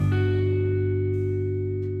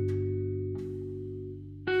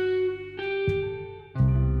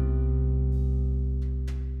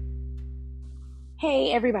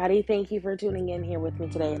Hey everybody, thank you for tuning in here with me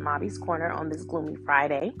today at Mobby's Corner on this gloomy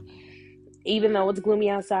Friday. Even though it's gloomy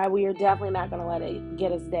outside, we are definitely not going to let it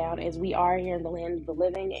get us down as we are here in the land of the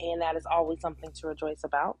living, and that is always something to rejoice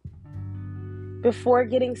about. Before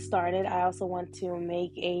getting started, I also want to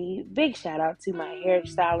make a big shout out to my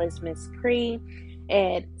hairstylist, Miss Cree,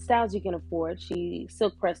 at Styles You Can Afford. She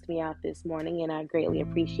silk pressed me out this morning, and I greatly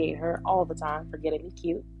appreciate her all the time for getting me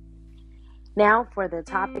cute. Now for the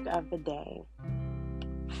topic of the day.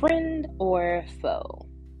 Friend or foe?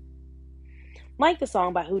 Like the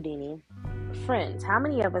song by Houdini, friends, how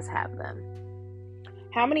many of us have them?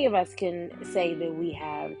 How many of us can say that we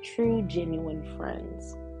have true, genuine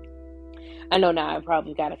friends? I know now I've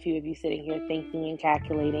probably got a few of you sitting here thinking and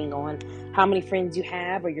calculating on how many friends you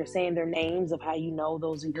have, or you're saying their names of how you know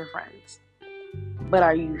those are your friends. But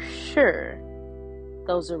are you sure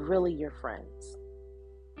those are really your friends?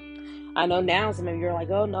 I know now some of you are like,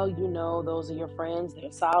 oh no, you know those are your friends.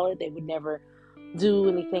 They're solid. They would never do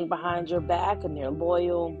anything behind your back, and they're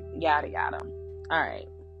loyal, yada yada. All right.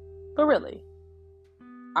 But really,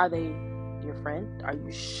 are they your friend? Are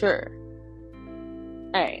you sure?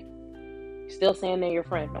 All right. Still saying they're your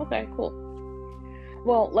friend. Okay, cool.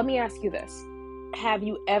 Well, let me ask you this. Have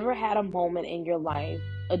you ever had a moment in your life,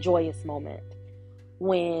 a joyous moment,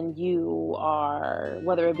 when you are,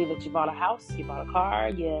 whether it be that you bought a house, you bought a car,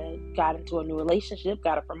 you got into a new relationship,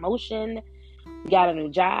 got a promotion, got a new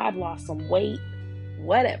job, lost some weight,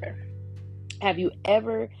 whatever. Have you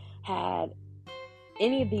ever had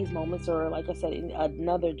any of these moments, or like I said,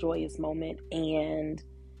 another joyous moment, and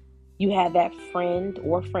you had that friend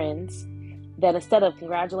or friends that instead of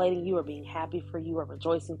congratulating you or being happy for you or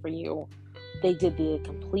rejoicing for you, they did the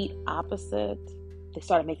complete opposite? They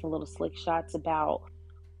started making little slick shots about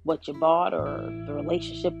what you bought or the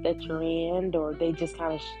relationship that you're in, or they just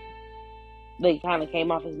they kind of came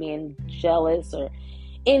off as being jealous or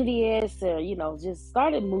envious, or just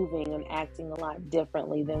started moving and acting a lot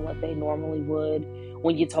differently than what they normally would.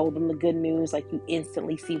 When you told them the good news, like, you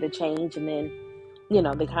instantly see the change, and then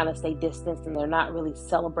they kind of stay distanced and they're not really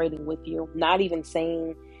celebrating with you, not even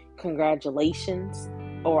saying congratulations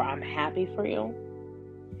or I'm happy for you.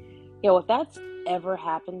 If that's ever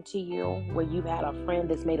happened to you, where you've had a friend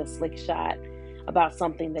that's made a slick shot about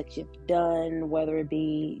something that you've done, whether it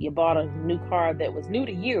be you bought a new car that was new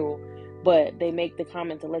to you, but they make the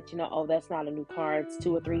comment to let you know, oh, that's not a new car, it's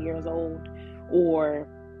 2 or 3 years old, or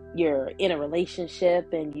you're in a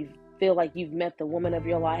relationship and you feel like you've met the woman of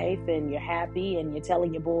your life and you're happy and you're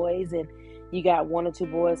telling your boys, and you got one or two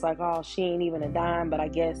boys like, oh, she ain't even a dime, but I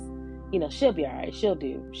guess, she'll be all right, she'll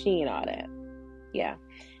do, she ain't all that. Yeah.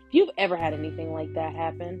 If you've ever had anything like that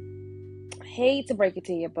happen, I hate to break it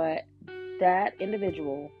to you, but that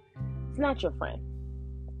individual is not your friend.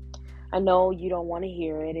 I know you don't want to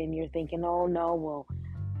hear it, and you're thinking, oh no, well,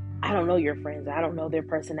 I don't know your friends, I don't know their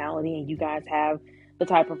personality, and you guys have the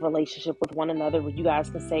type of relationship with one another where you guys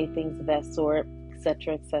can say things of that sort,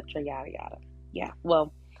 etc., etc., yada yada. Yeah,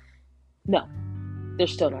 well, no, they're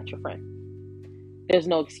still not your friend. There's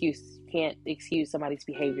no excuse. You can't excuse somebody's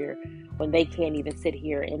behavior when they can't even sit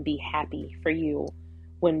here and be happy for you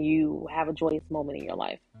when you have a joyous moment in your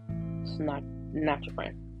life. It's not your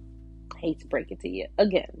friend. I hate to break it to you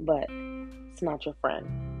again, but it's not your friend.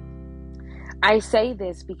 I say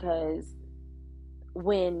this because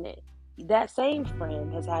when that same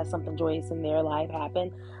friend has had something joyous in their life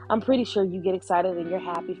happen, I'm pretty sure you get excited and you're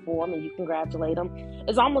happy for them and you congratulate them.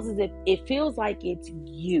 It's almost as if it feels like it's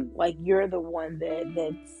you, like you're the one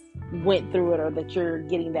that's went through it, or that you're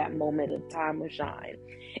getting that moment of time of shine.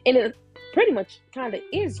 And it pretty much kind of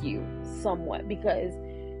is you somewhat, because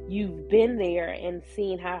you've been there and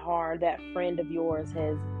seen how hard that friend of yours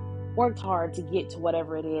has worked hard to get to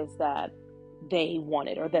whatever it is that they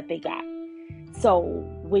wanted or that they got. So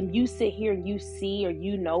when you sit here and you see,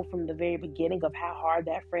 or from the very beginning of how hard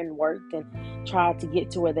that friend worked and tried to get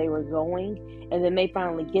to where they were going, and then they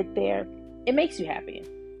finally get there, it makes you happy.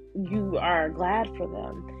 You are glad for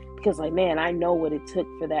them, because like, man, I know what it took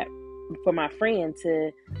for my friend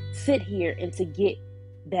to sit here and to get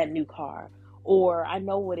that new car, or I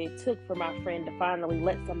know what it took for my friend to finally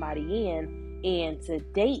let somebody in and to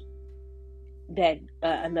date that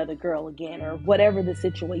another girl again, or whatever the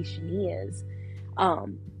situation is.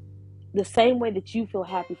 The same way that you feel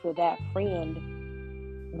happy for that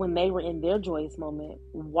friend when they were in their joyous moment,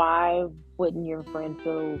 why wouldn't your friend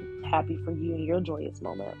feel happy for you in your joyous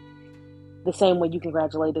moment? The same way you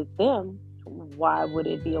congratulated them, why would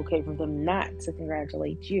it be okay for them not to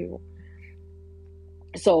congratulate you?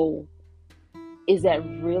 So, is that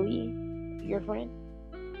really your friend?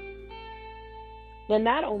 Then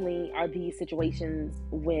not only are these situations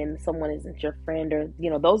when someone isn't your friend, or,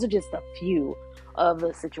 those are just a few of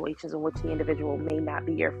the situations in which the individual may not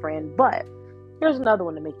be your friend, but here's another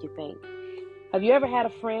one to make you think. Have you ever had a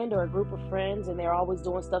friend or a group of friends and they're always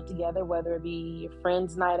doing stuff together, whether it be your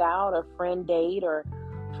friend's night out or friend date or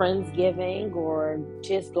Friendsgiving or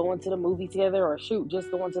just going to the movie together or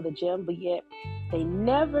just going to the gym, but yet they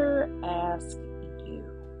never ask you.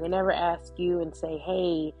 They never ask you and say,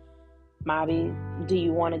 hey, Bobby, do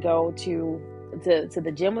you want to go to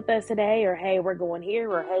the gym with us today? Or, hey, we're going here.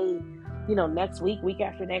 Or, hey, next week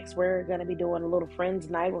after next, we're going to be doing a little friends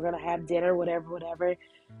night. We're going to have dinner, whatever.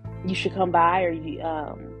 You should come by, or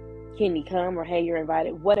can you come? Or, hey, you're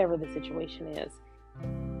invited, whatever the situation is.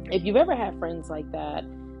 If you've ever had friends like that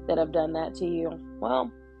have done that to you,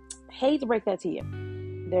 well, hate to break that to you,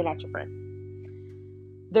 they're not your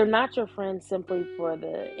friend. They're not your friend simply for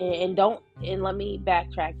and let me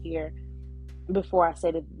backtrack here before I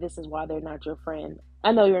say that this is why they're not your friend.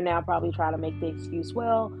 I know you're now probably trying to make the excuse,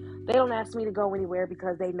 well, they don't ask me to go anywhere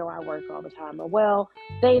because they know I work all the time. Or, well,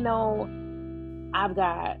 they know I've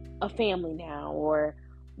got a family now. Or,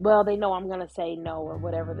 well, they know I'm going to say no, or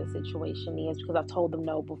whatever the situation is, because I've told them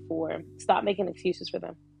no before. Stop making excuses for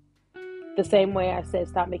them. The same way I said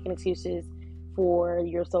stop making excuses for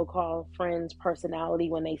your so-called friend's personality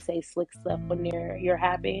when they say slick stuff when you're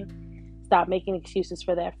happy. Stop making excuses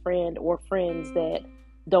for that friend or friends that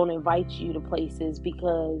don't invite you to places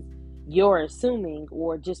because you're assuming,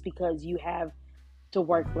 or just because you have to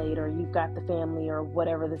work late, or you've got the family, or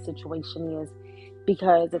whatever the situation is.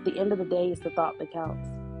 Because at the end of the day, it's the thought that counts.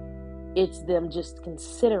 It's them just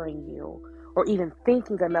considering you, or even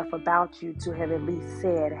thinking enough about you to have at least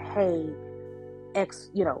said, hey,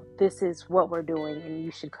 this is what we're doing and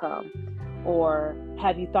you should come. Or,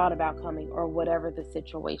 have you thought about coming, or whatever the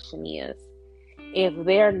situation is. If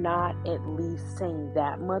they're not at least saying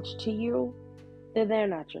that much to you, then they're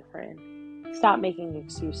not your friend. Stop making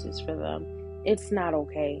excuses for them. It's not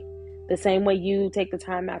okay. The same way you take the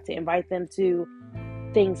time out to invite them to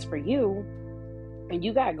things for you, and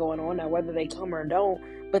you got going on now, whether they come or don't,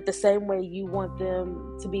 but the same way you want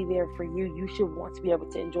them to be there for you, you should want to be able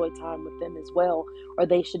to enjoy time with them as well, or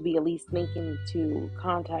they should be at least thinking to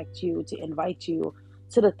contact you, to invite you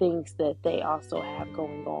to the things that they also have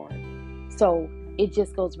going on. So it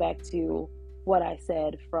just goes back to what I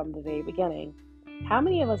said from the very beginning. How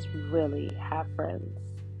many of us really have friends?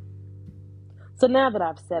 So now that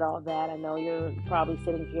I've said all that, I know you're probably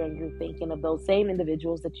sitting here and you're thinking of those same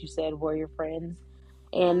individuals that you said were your friends.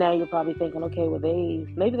 And now you're probably thinking, okay, well,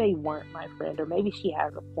 maybe they weren't my friend, or maybe she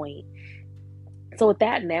has a point. So with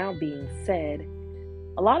that now being said,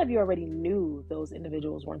 a lot of you already knew those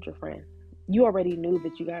individuals weren't your friend. You already knew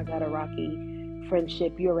that you guys had a rocky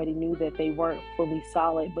friendship. You already knew that they weren't fully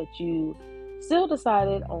solid, but you still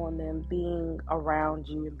decided on them being around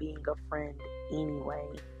you and being a friend anyway.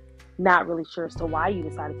 Not really sure as to why you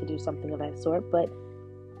decided to do something of that sort, but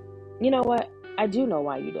you know what? I do know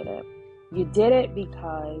why you did it. You did it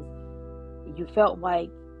because you felt like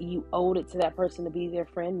you owed it to that person to be their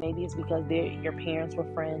friend. Maybe it's because your parents were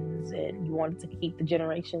friends and you wanted to keep the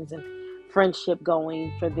generations and friendship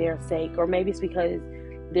going for their sake. Or maybe it's because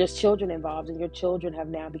there's children involved and your children have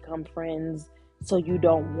now become friends, so you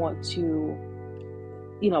don't want to,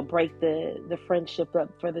 break the friendship up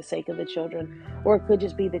for the sake of the children. Or it could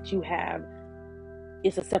just be that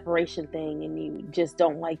it's a separation thing and you just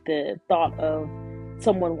don't like the thought of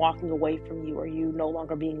someone walking away from you, or you no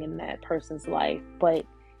longer being in that person's life. But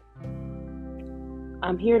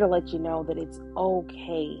I'm here to let you know that it's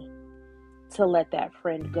okay to let that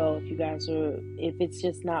friend go if it's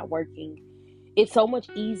just not working. It's so much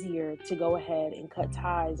easier to go ahead and cut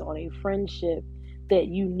ties on a friendship that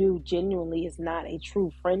you knew genuinely is not a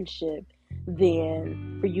true friendship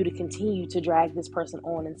than for you to continue to drag this person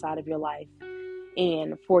on inside of your life,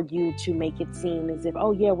 and for you to make it seem as if,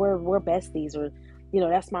 oh yeah, we're besties, or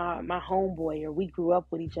that's my homeboy, or we grew up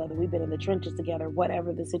with each other, we've been in the trenches together,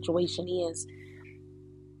 whatever the situation is,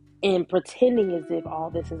 and pretending as if all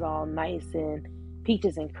this is all nice and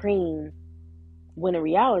peaches and cream, when in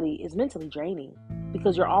reality it's mentally draining,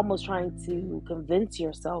 because you're almost trying to convince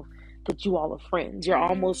yourself that you all are friends. You're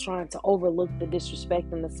almost trying to overlook the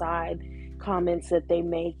disrespect and the side comments that they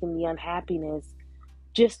make and the unhappiness,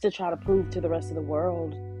 just to try to prove to the rest of the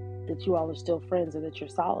world that you all are still friends or that you're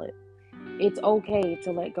solid. It's okay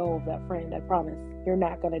to let go of that friend. I promise. You're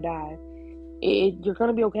not going to die. You're going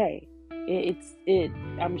to be okay.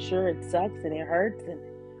 I'm sure it sucks and it hurts and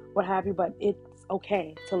what have you, but it's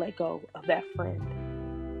okay to let go of that friend.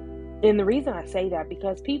 And the reason I say that,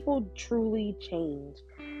 because people truly change.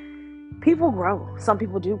 People grow. Some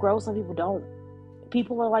people do grow, some people don't.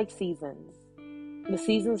 People are like seasons. The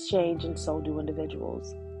seasons change, and so do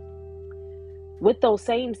individuals. With those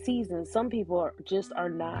same seasons, some people are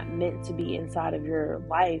not meant to be inside of your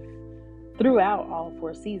life throughout all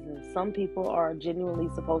 4 seasons. Some people are genuinely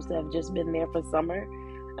supposed to have just been there for summer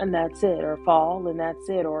and that's it, or fall and that's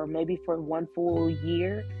it, or maybe for one full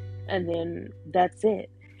year and then that's it.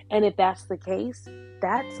 And if that's the case,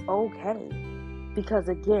 that's okay. Because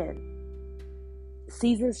again,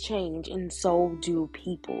 seasons change and so do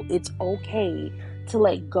people. It's okay to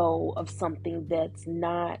let go of something that's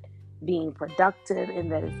not being productive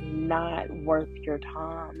and that is not worth your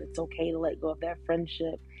time. It's okay to let go of that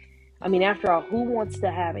friendship. I mean, after all, who wants to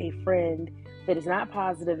have a friend that is not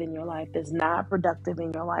positive in your life, that's not productive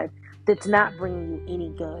in your life, that's not bringing you any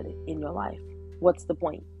good in your life? What's the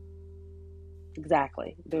point?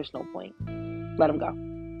 Exactly. There's no point. Let them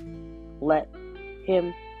go. Let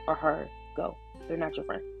him or her go. They're not your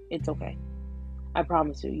friend. It's okay. I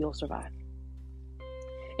promise you, you'll survive.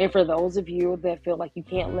 And for those of you that feel like you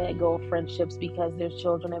can't let go of friendships because there's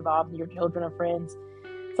children involved and your children are friends,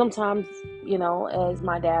 sometimes, as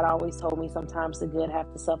my dad always told me, sometimes the good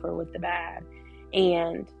have to suffer with the bad.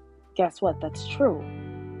 And guess what? That's true.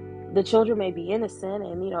 The children may be innocent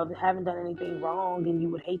and, they haven't done anything wrong and you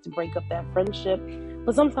would hate to break up that friendship.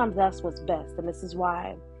 But sometimes that's what's best. And this is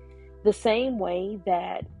why. The same way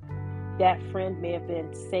that friend may have been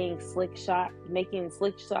making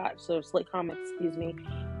slick shots or slick comments,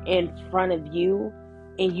 in front of you,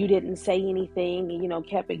 and you didn't say anything and,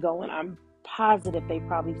 kept it going, I'm positive they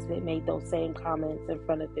probably made those same comments in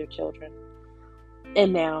front of their children.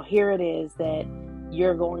 And now here it is that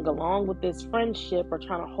you're going along with this friendship or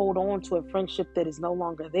trying to hold on to a friendship that is no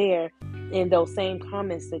longer there. And those same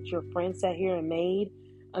comments that your friend sat here and made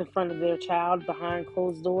in front of their child behind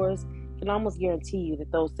closed doors, can almost guarantee you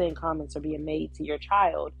that those same comments are being made to your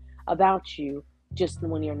child about you just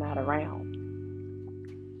when you're not around.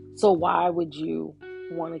 So why would you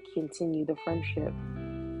want to continue the friendship?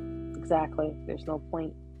 Exactly. There's no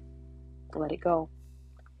point. Let it go.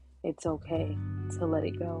 It's okay to let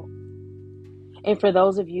it go. And for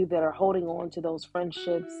those of you that are holding on to those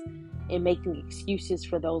friendships and making excuses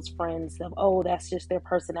for those friends of, oh, that's just their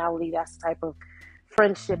personality, that's the type of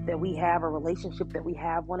friendship that we have, or relationship that we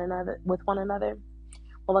have with one another.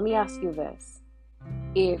 Well, let me ask you this.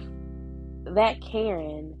 If that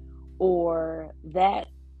Karen or that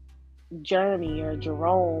Jeremy or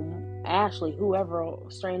Jerome, Ashley, whoever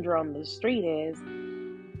stranger on the street is,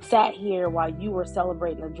 sat here while you were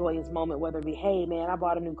celebrating a joyous moment, whether it be, hey man, I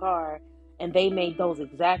bought a new car, and they made those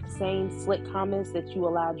exact same slick comments that you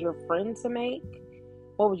allowed your friend to make,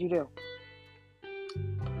 what would you do?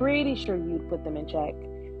 Pretty sure you'd put them in check.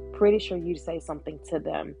 Pretty sure you'd say something to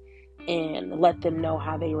them and let them know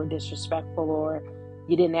how they were disrespectful, or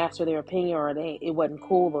you didn't ask for their opinion, or it wasn't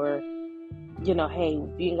cool, or hey,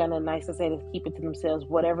 if you ain't got nothing nice to say, to keep it to themselves,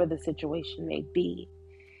 whatever the situation may be.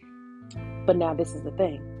 But now this is the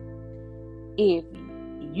thing. If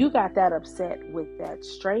you got that upset with that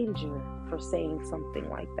stranger for saying something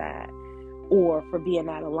like that, or for being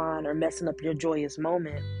out of line or messing up your joyous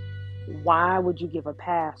moment, why would you give a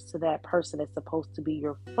pass to that person that's supposed to be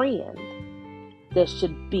your friend, that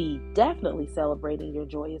should be definitely celebrating your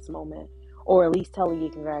joyous moment, or at least telling you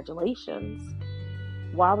congratulations?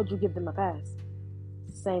 Why would you give them a pass?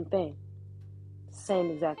 Same thing.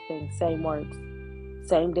 Same exact thing. Same words.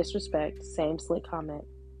 Same disrespect. Same slick comment.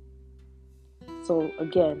 So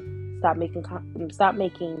again, stop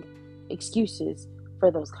making excuses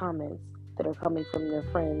for those comments that are coming from your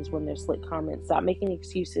friends when they're slick comments. Stop making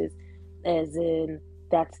excuses as in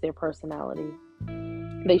that's their personality.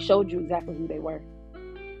 They showed you exactly who they were.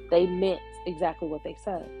 They meant exactly what they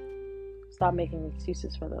said. Stop making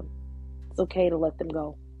excuses for them. It's okay to let them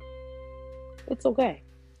go. It's okay.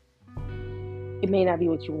 It may not be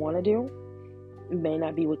what you want to do. It may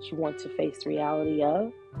not be what you want to face the reality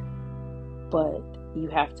of. But you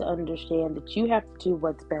have to understand that you have to do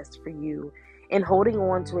what's best for you. And holding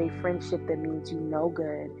on to a friendship that means you no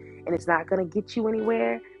good and it's not going to get you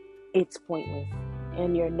anywhere, it's pointless.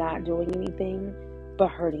 And you're not doing anything but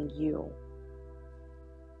hurting you.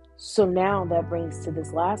 So now that brings to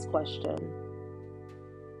this last question.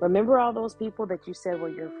 Remember all those people that you said were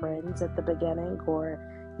your friends at the beginning, or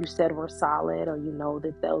you said were solid, or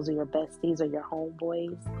that those are your besties or your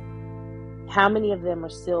homeboys? How many of them are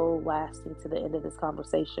still lasting to the end of this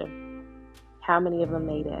conversation? How many of them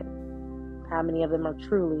made it? How many of them are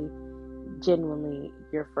truly, genuinely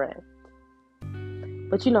your friend?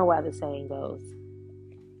 But you know why the saying goes,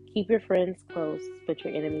 keep your friends close, but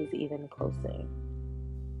your enemies even closer.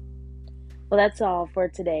 Well, that's all for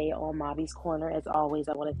today on Mobby's Corner. As always,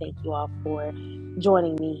 I want to thank you all for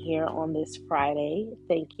joining me here on this Friday.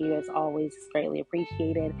 Thank you, as always, it's greatly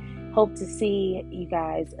appreciated. Hope to see you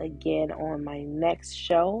guys again on my next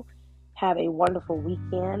show. Have a wonderful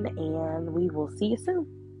weekend, and we will see you soon.